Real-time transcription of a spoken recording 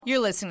You're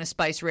listening to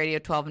Spice Radio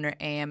 1200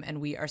 AM, and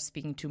we are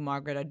speaking to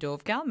Margareta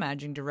Dovgal,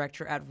 Managing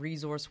Director at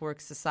Resource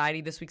Works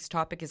Society. This week's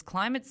topic is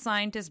climate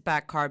scientists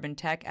back carbon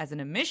tech as an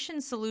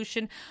emissions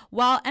solution,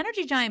 while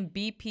energy giant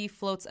BP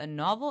floats a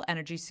novel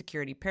energy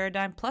security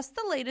paradigm, plus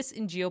the latest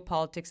in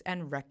geopolitics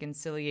and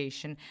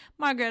reconciliation.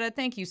 Margareta,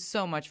 thank you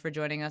so much for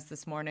joining us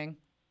this morning.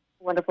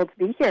 Wonderful to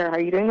be here. How are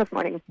you doing this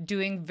morning?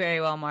 Doing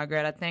very well,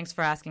 Margareta. Thanks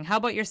for asking. How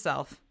about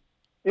yourself?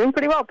 Doing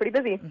pretty well, pretty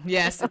busy.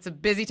 Yes, it's a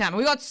busy time.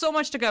 We got so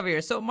much to cover here.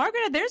 So,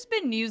 Margareta, there's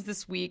been news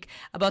this week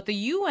about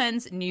the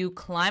UN's new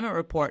climate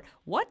report.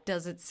 What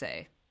does it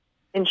say?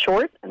 In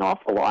short, an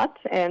awful lot.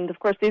 And, of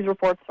course, these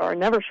reports are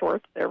never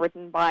short. They're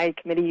written by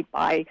committee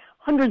by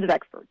hundreds of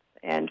experts.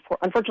 And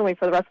unfortunately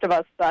for the rest of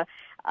us,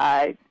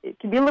 it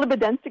can be a little bit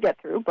dense to get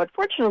through. But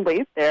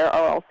fortunately, there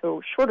are also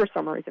shorter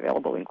summaries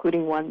available,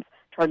 including ones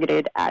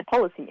targeted at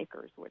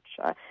policymakers, which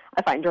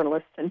I find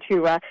journalists tend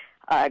to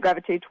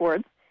gravitate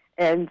towards.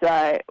 And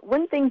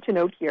one thing to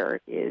note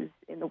here is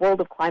in the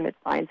world of climate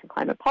science and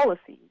climate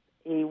policy,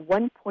 a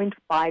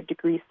 1.5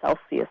 degrees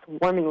Celsius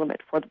warming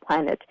limit for the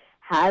planet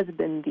has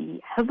been the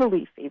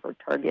heavily favored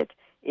target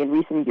in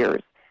recent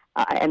years.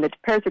 And the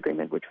Paris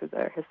Agreement, which was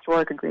a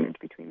historic agreement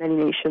between many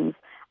nations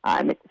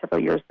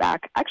several years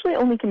back, actually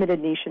only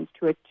committed nations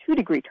to a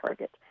 2-degree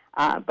target.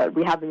 But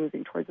we have been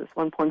moving towards this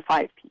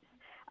 1.5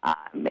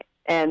 piece.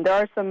 And there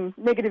are some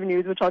negative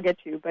news, which I'll get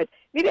to, but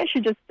maybe I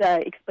should just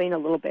explain a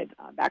little bit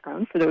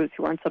background for those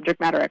who aren't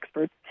subject matter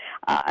experts.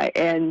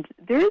 And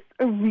there is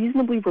a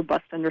reasonably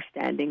robust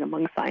understanding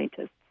among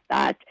scientists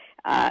that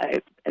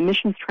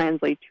emissions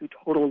translate to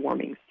total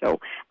warming. So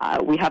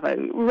we have a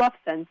rough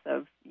sense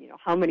of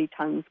how many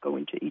tons go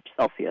into each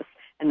Celsius,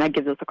 and that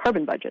gives us a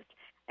carbon budget.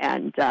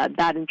 And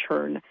that in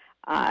turn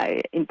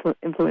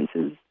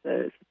influences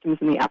the systems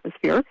in the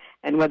atmosphere,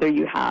 and whether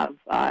you have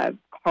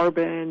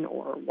carbon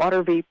or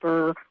water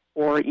vapor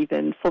or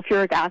even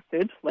sulfuric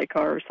acid, like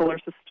our solar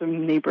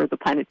system neighbor, the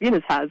planet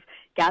Venus, has,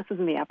 gases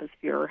in the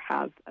atmosphere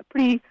have a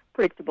pretty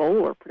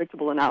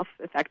predictable enough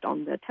effect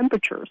on the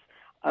temperatures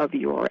of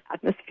your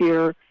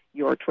atmosphere,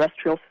 your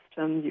terrestrial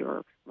systems,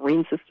 your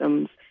marine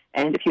systems.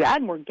 And if you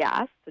add more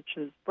gas, such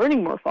as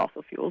burning more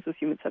fossil fuels, as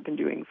humans have been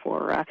doing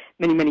for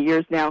many, many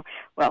years now,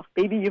 well,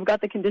 maybe you've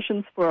got the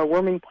conditions for a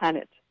warming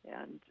planet.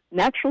 And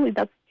naturally,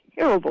 that's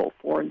terrible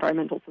for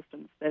environmental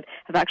systems that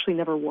have actually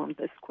never warmed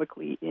this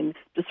quickly in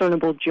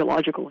discernible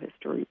geological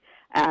history.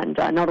 And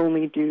not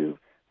only do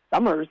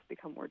summers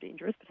become more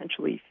dangerous,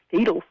 potentially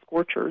fatal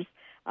scorchers,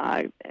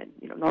 and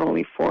not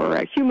only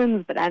for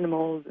humans but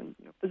animals and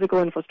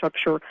physical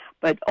infrastructure,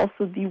 but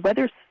also the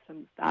weather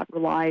systems that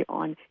rely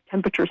on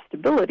temperature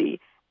stability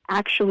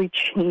actually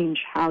change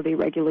how they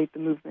regulate the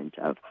movement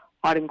of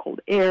hot and cold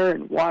air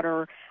and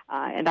water,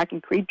 and that can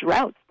create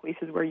droughts,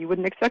 places where you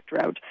wouldn't expect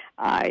drought,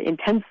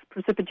 intense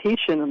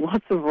precipitation and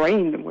lots of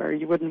rain where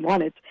you wouldn't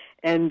want it,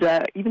 and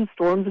even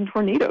storms and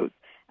tornadoes.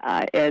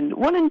 And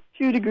 1 and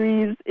 2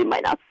 degrees, it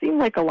might not seem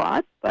like a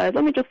lot, but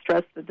let me just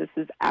stress that this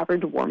is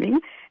average warming.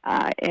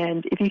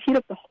 And if you heat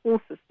up the whole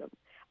system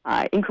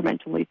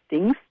incrementally,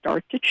 things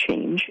start to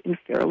change in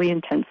fairly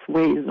intense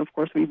ways. And of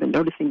course, we've been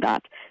noticing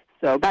that.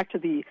 So back to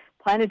the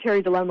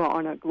planetary dilemma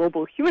on a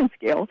global human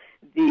scale,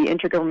 the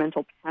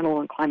Intergovernmental Panel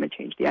on Climate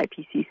Change, the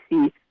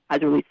IPCC,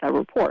 has released that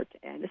report.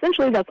 And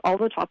essentially, that's all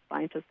the top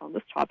scientists on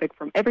this topic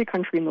from every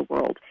country in the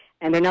world.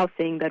 And they're now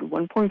saying that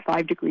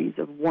 1.5 degrees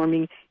of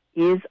warming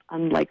is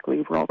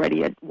unlikely. We're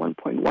already at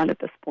 1.1 at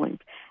this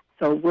point.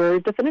 So we're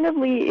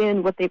definitively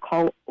in what they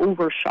call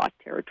overshot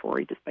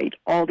territory, despite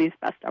all these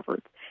best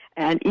efforts.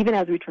 And even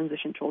as we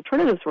transition to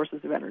alternative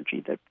sources of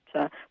energy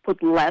that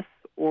put less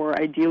or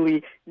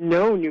ideally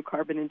no new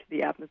carbon into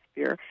the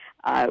atmosphere,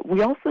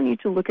 we also need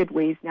to look at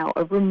ways now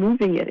of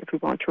removing it if we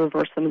want to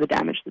reverse some of the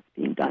damage that's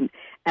being done.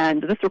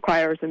 And this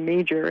requires a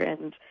major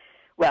and,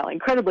 well,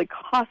 incredibly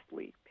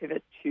costly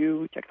pivot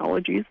to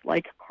technologies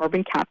like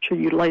carbon capture,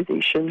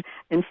 utilization,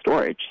 and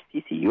storage,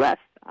 CCUS.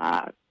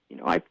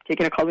 I've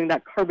taken a calling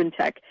that carbon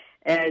tech,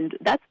 and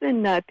that's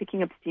been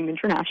picking up steam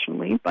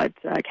internationally, but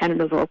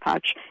Canada's oil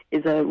patch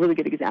is a really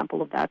good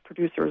example of that.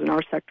 Producers in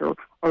our sector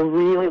are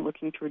really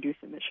looking to reduce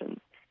emissions.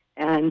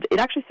 And it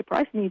actually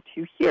surprised me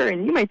to hear,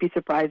 and you might be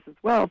surprised as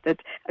well,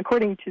 that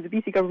according to the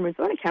BC government's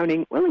own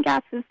accounting, oil and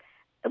gas is,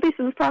 at least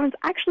in this province,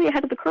 actually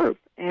ahead of the curve.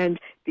 And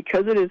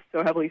because it is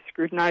so heavily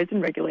scrutinized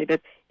and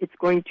regulated, it's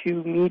going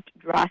to meet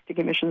drastic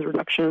emissions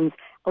reductions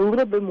a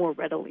little bit more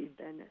readily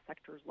than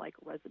sectors like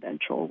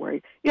residential, where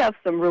you have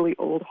some really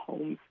old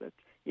homes that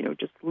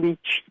just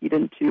leach heat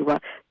into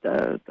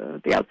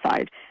the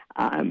outside.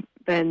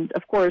 Then,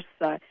 of course,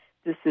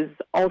 this is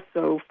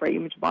also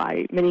framed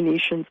by many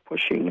nations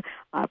pushing,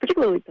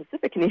 particularly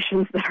Pacific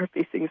nations that are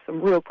facing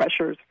some real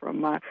pressures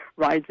from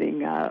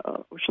rising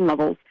ocean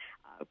levels,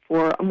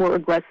 for a more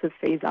aggressive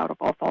phase-out of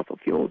all fossil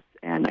fuels.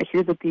 And I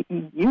hear that the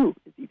EU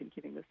is even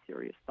giving this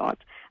serious thought.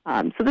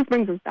 So this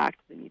brings us back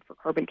to the need for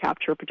carbon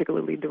capture,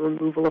 particularly the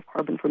removal of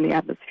carbon from the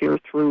atmosphere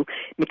through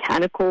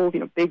mechanical,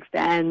 big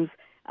fans,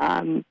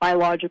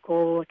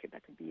 biological,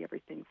 that could be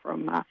everything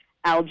from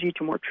algae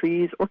to more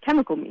trees, or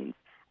chemical means.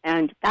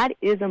 And that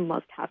is a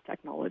must-have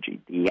technology.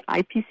 The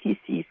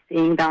IPCC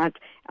saying that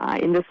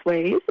in this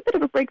way is a bit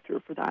of a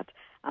breakthrough for that.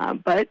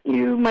 But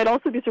you might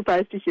also be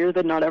surprised to hear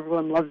that not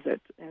everyone loves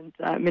it. And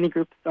many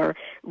groups are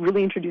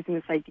really introducing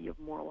this idea of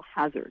moral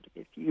hazard.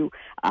 If you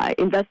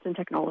invest in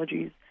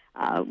technologies,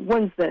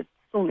 ones that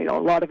still need a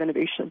lot of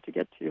innovation to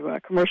get to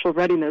commercial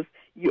readiness,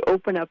 you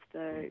open up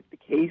the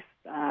case,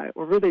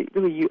 or really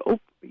you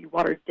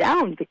water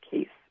down the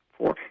case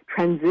for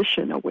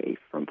transition away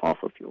from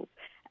fossil fuels.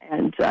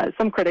 And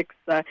some critics,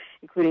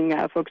 including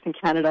folks in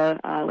Canada,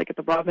 like at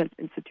the Broadman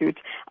Institute,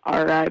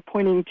 are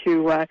pointing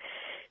to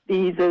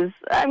these as,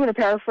 I'm going to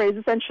paraphrase,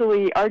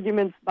 essentially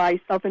arguments by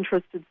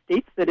self-interested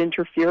states that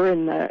interfere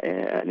in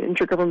an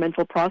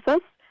intergovernmental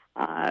process.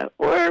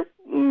 Or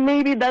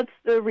maybe that's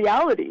the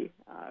reality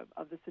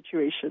of the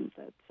situation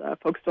that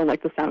folks don't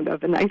like the sound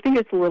of. And I think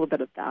it's a little bit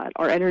of that.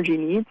 Our energy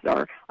needs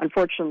are,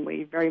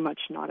 unfortunately, very much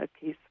not at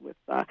pace with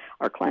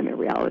our climate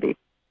reality.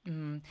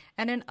 And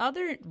in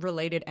other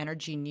related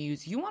energy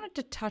news, you wanted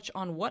to touch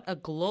on what a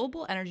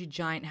global energy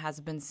giant has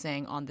been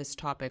saying on this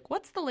topic.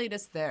 What's the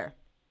latest there?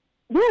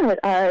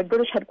 Yeah,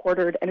 British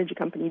headquartered energy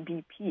company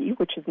BP,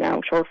 which is now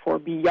short for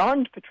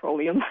Beyond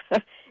Petroleum,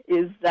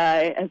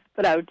 has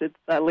put out its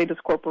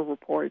latest corporate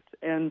report,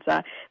 and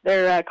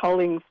they're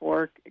calling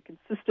for a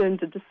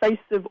consistent,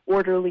 decisive,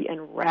 orderly,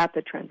 and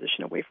rapid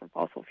transition away from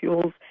fossil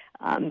fuels.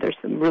 There's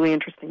some really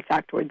interesting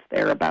factoids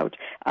there about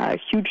a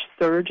huge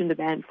surge in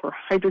demand for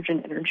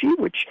hydrogen energy,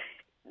 which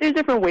there's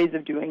different ways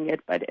of doing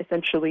it, but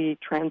essentially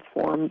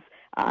transforms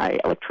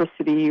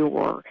electricity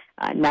or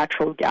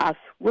natural gas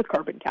with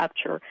carbon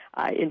capture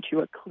into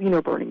a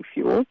cleaner burning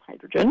fuel,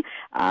 hydrogen.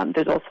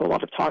 There's also a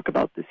lot of talk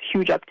about this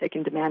huge uptick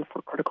in demand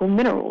for critical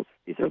minerals.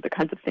 These are the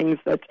kinds of things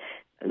that,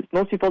 as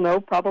most people know,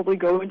 probably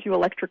go into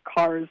electric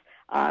cars,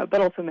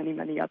 but also many,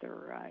 many other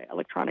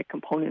electronic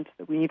components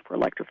that we need for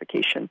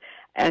electrification.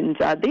 And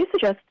they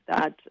suggest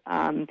that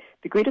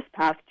the greatest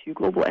path to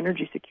global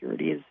energy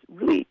security is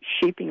really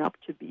shaping up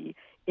to be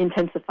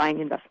intensifying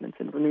investments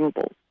in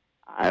renewables.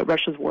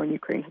 Russia's war in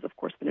Ukraine has, of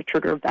course, been a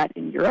trigger of that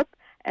in Europe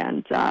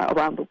and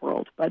around the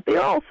world. But they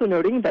are also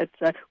noting that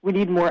we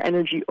need more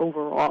energy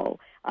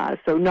overall,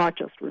 so not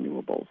just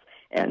renewables.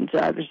 And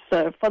there's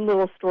a fun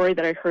little story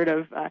that I heard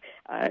of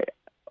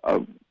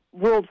a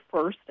world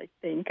first, I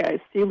think, a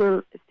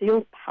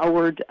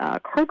sail-powered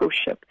cargo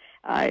ship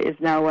is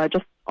now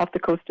just off the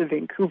coast of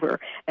Vancouver.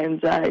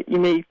 And you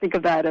may think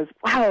of that as,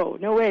 wow,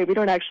 no way, we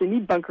don't actually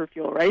need bunker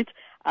fuel, right?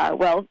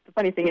 Well, the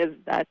funny thing is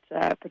that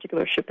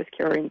particular ship is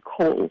carrying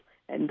coal,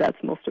 and that's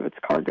most of its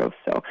cargo.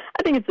 So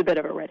I think it's a bit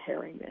of a red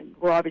herring, and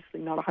we're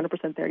obviously not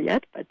 100% there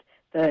yet, but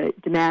the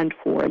demand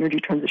for energy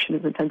transition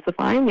is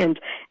intensifying, and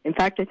in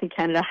fact, I think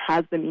Canada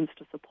has the means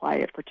to supply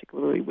it,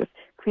 particularly with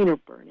cleaner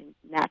burning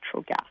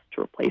natural gas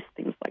to replace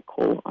things like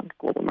coal on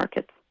global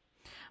markets.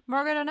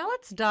 Margareta, now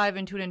let's dive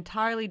into an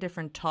entirely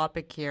different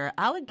topic here.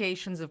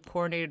 Allegations of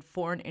coordinated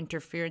foreign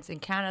interference in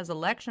Canada's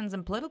elections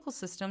and political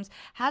systems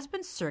has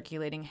been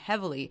circulating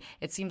heavily.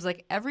 It seems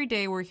like every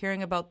day we're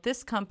hearing about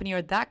this company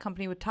or that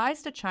company with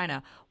ties to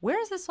China. Where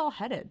is this all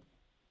headed?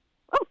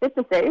 Well, safe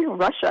to say,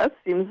 Russia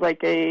seems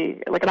like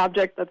an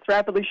object that's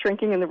rapidly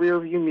shrinking in the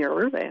rearview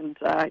mirror, and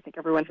I think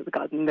everyone has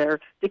gotten their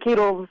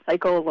decadal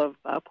cycle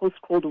of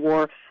post-Cold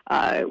War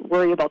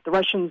worry about the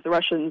Russians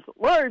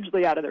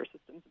largely out of their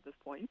systems at this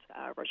point.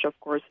 Russia, of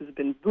course, has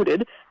been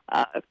booted,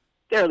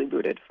 fairly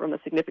booted from a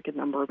significant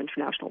number of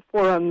international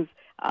forums.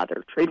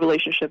 Their trade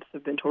relationships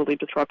have been totally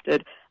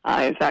disrupted.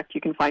 In fact, you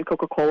can find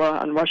Coca-Cola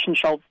on Russian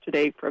shelves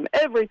today from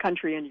every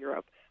country in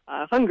Europe.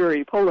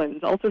 Hungary,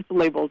 Poland, all sorts of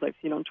labels I've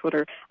seen on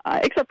Twitter,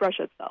 except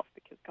Russia itself,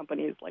 because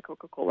companies like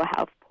Coca-Cola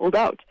have pulled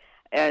out.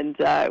 And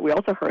we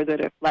also heard that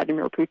if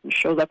Vladimir Putin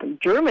shows up in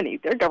Germany,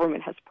 their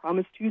government has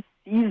promised to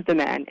seize the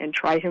man and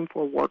try him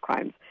for war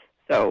crimes.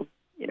 So,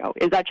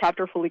 is that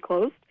chapter fully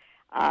closed?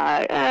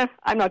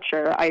 I'm not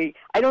sure. I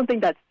don't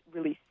think that's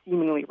really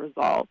seemingly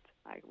resolved.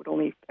 I would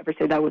only ever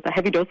say that with a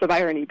heavy dose of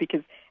irony,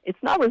 because it's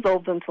not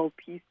resolved until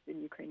peace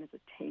in Ukraine is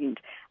attained.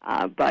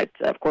 But,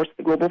 of course,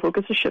 the global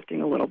focus is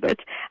shifting a little bit.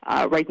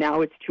 Right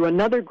now it's to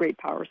another great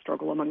power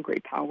struggle among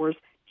great powers,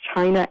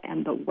 China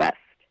and the West.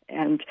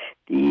 And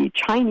the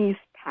Chinese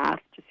path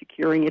to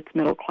securing its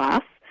middle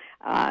class,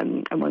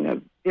 among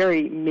a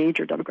very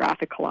major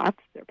demographic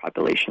collapse. Their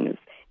population is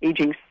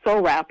aging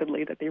so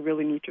rapidly that they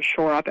really need to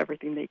shore up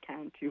everything they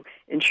can to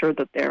ensure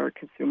that their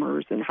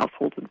consumers and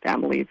households and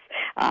families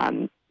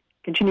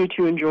continue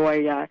to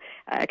enjoy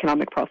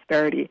economic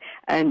prosperity.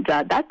 And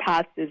that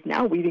path is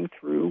now weaving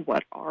through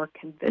what are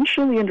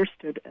conventionally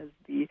understood as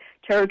the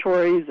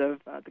territories of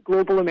the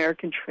global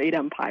American trade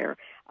empire.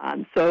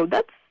 So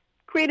that's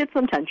created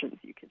some tensions,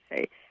 you could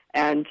say.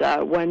 And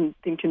one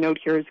thing to note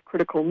here is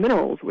critical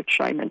minerals, which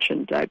I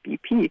mentioned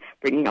BP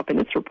bringing up in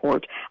its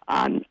report,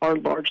 are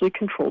largely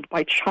controlled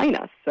by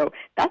China. So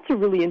that's a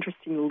really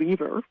interesting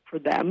lever for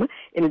them,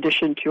 in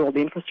addition to all the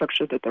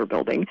infrastructure that they're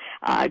building,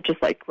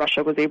 just like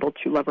Russia was able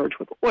to leverage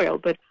with oil.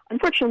 But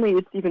unfortunately,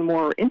 it's even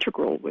more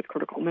integral with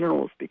critical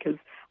minerals, because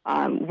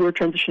we're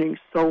transitioning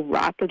so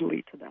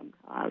rapidly to them.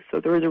 So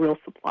there is a real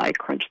supply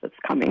crunch that's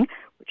coming,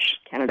 which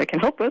Canada can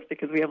help with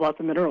because we have lots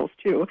of minerals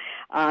too.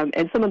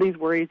 And some of these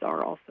worries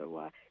are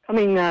also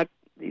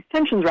these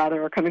tensions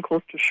rather are coming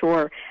close to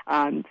shore.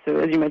 So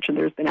as you mentioned,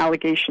 there's been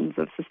allegations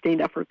of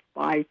sustained efforts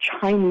by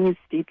Chinese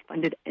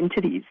state-funded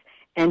entities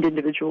and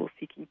individuals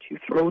seeking to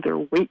throw their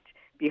weight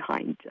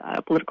behind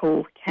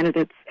political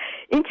candidates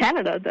in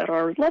Canada that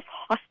are less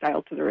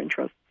hostile to their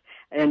interests.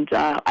 And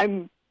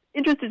I'm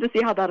interested to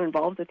see how that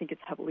evolves. I think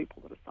it's heavily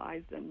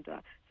politicized, and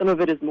some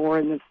of it is more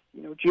in this,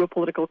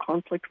 geopolitical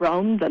conflict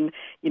realm than,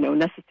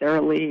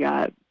 necessarily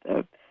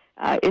the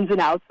ins and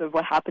outs of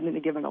what happened in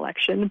a given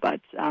election.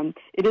 But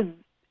it is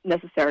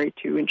necessary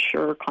to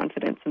ensure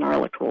confidence in our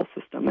electoral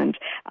system. And,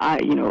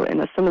 in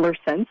a similar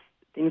sense,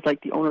 things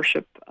like the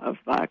ownership of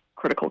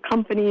critical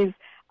companies,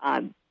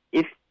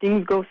 if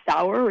things go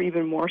sour or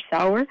even more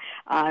sour,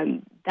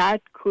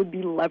 that could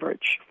be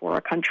leverage for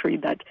a country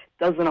that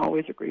doesn't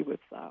always agree with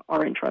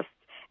our interests.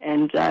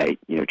 And,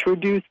 to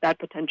reduce that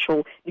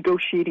potential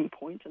negotiating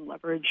point and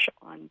leverage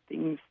on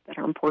things that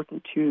are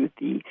important to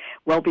the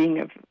well-being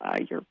of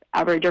your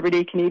average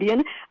everyday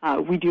Canadian,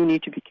 we do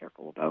need to be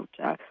careful about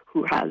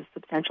who has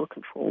substantial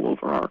control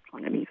over our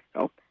economy.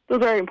 So those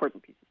are very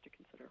important pieces to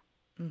consider.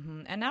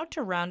 Mm-hmm. And now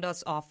to round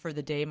us off for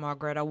the day,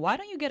 Margareta, why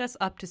don't you get us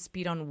up to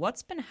speed on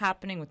what's been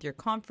happening with your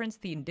conference,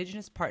 the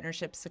Indigenous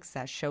Partnership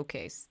Success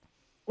Showcase?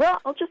 Well,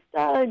 I'll just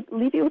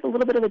leave you with a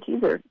little bit of a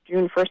teaser.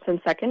 June 1st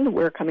and 2nd,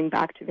 we're coming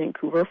back to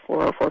Vancouver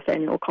for our 4th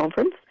annual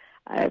conference.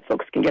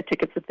 Folks can get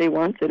tickets if they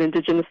want at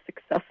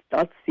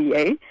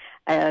indigenoussuccess.ca.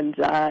 And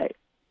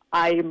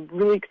I'm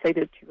really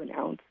excited to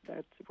announce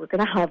that we're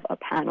going to have a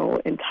panel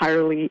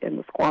entirely in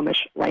the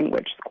Squamish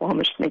language,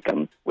 Squamish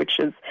Sneakum, which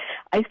is,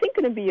 I think,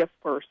 going to be a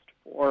first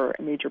for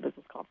a major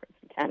business conference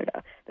in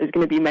Canada. There's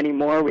going to be many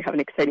more. We have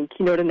an exciting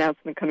keynote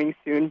announcement coming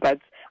soon, but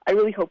I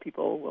really hope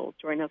people will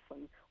join us on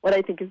what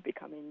I think is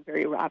becoming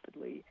very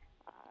rapidly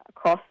a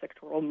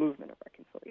cross-sectoral movement of reconciliation.